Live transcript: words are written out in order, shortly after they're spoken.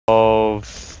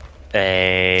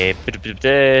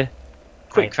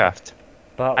Quakecraft.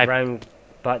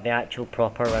 But the actual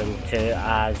proper round 2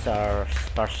 as our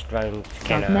first round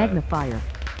kind of... magnifier.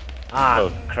 Ah,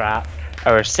 Oh. crap.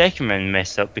 Our second round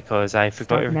messed up because I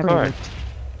forgot to record.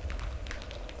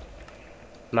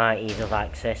 My ease of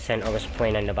access center was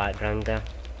playing in the background there.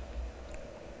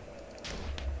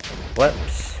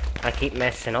 Whoops. I keep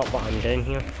messing up what I'm doing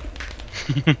here.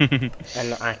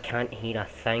 And I can't hear a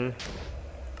thing.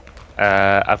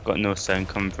 I've got no sound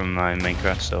coming from my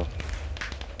Minecraft, so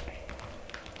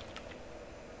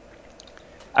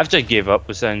I've just gave up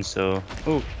with sound. So,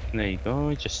 oh, there you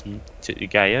go. Just took the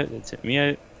guy out that took me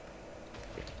out.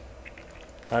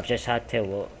 I've just had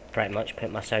to pretty much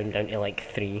put my sound down to like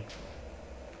 3.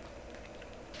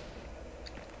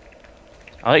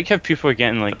 I like how people are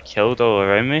getting like killed all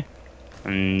around me,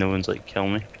 and no one's like kill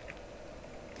me.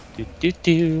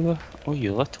 Oh,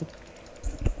 you little.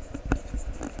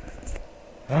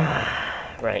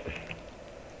 Right.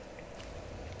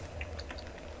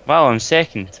 Wow, I'm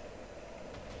second.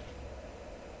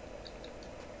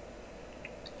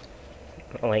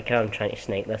 I like how I'm trying to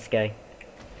snake this guy.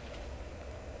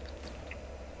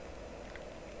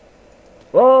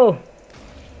 Whoa!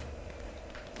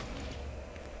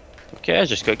 Okay, I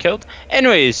just got killed.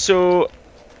 Anyways, so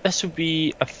this will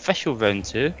be official round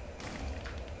 2.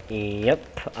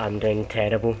 Yep, I'm doing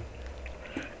terrible.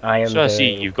 I am. So I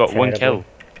see you've got terrible. 1 kill.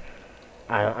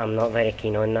 I'm not very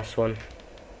keen on this one.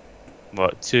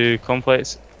 What? Too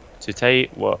complex? Too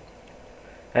tight? What?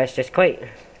 It's just quite.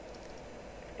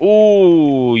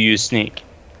 Oh, you snake!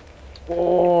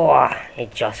 Oh, he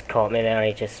just caught me there.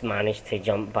 He just managed to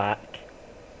jump back.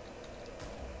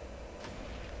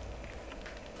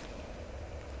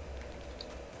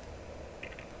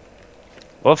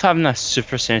 Love having a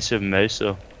super sensitive mouse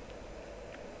though.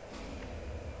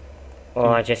 Oh,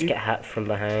 I just get hit from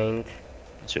behind.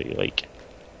 That's what you like.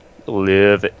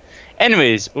 Love it.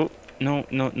 Anyways, oh no.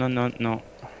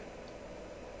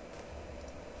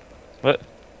 What?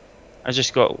 I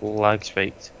just got lag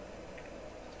spiked.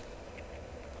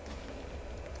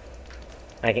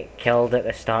 I get killed at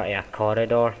the start of a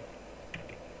corridor.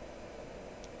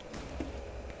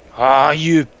 Ah,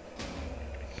 you.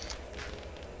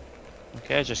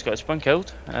 Okay, I just got spawn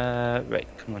killed. Right,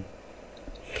 come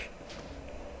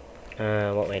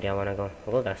on. What way do I want to go?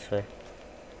 I'll go this way.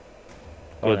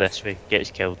 Go this way. Get us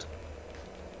killed.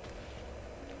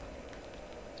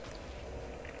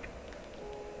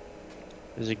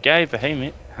 There's a guy behind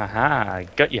me. Haha, I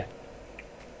got you.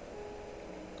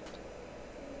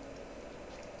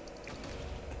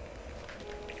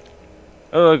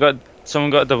 Oh,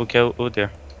 someone got a double kill. Oh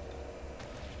dear.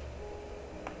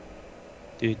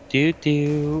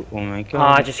 Oh my god.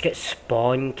 Oh, I just get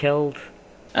spawn killed.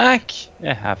 It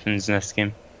happens in this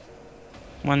game.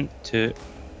 1, 2,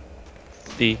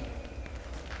 3.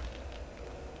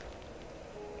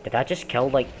 Did I just kill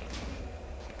like...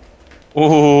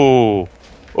 Oh!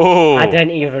 I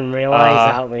didn't even realise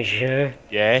that was you.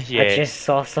 Yeah. I just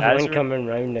saw someone coming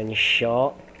round and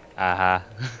shot. Aha.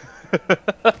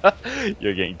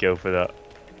 You're getting killed for that.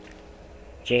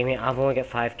 Jamie, I've only got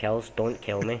 5 kills. Don't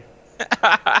kill me.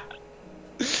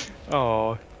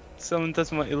 Oh, someone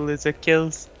doesn't want to lose their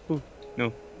kills. Oh,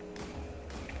 no.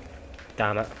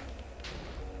 Damn it.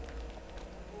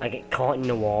 I get caught in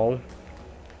the wall.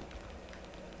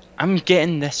 I'm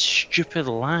getting this stupid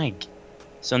lag.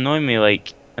 It's annoying me,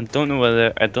 like, I don't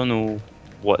know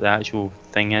what the actual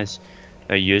thing is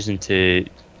they're using to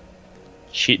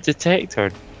cheat detect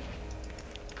or...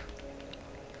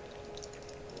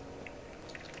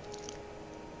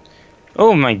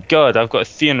 Oh my god, I've got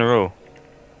 3 in a row.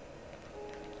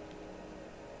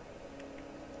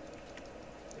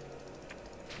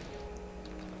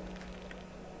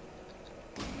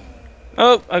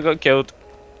 Oh, I got killed.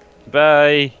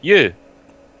 By you.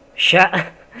 Shit.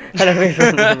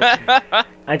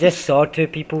 I just saw 2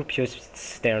 people just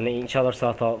staring at each other, so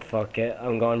I thought, fuck it,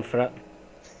 I'm going for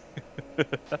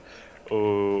it.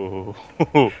 Oh,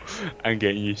 I'm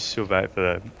getting you so bad for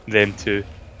that. Them too.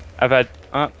 I've had...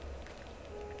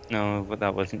 no, but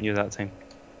that wasn't you that time.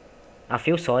 I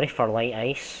feel sorry for Light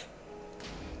Ice.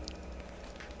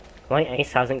 Light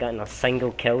Ice hasn't gotten a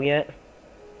single kill yet.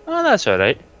 Oh, that's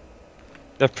alright.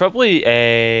 They're probably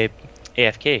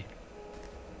AFK.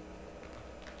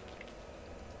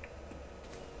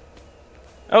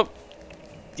 Oh,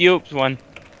 Dopes won.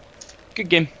 Good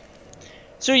game.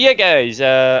 So yeah, guys,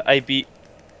 I beat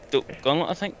Dopedgauntlet,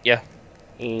 I think. Yeah.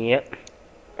 Yep.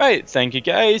 Right, thank you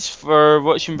guys for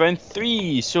watching round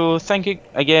 3. So thank you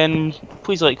again.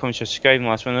 Please like, comment, subscribe, and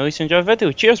last but not least, enjoy the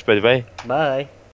video. Cheers, by the way. Bye.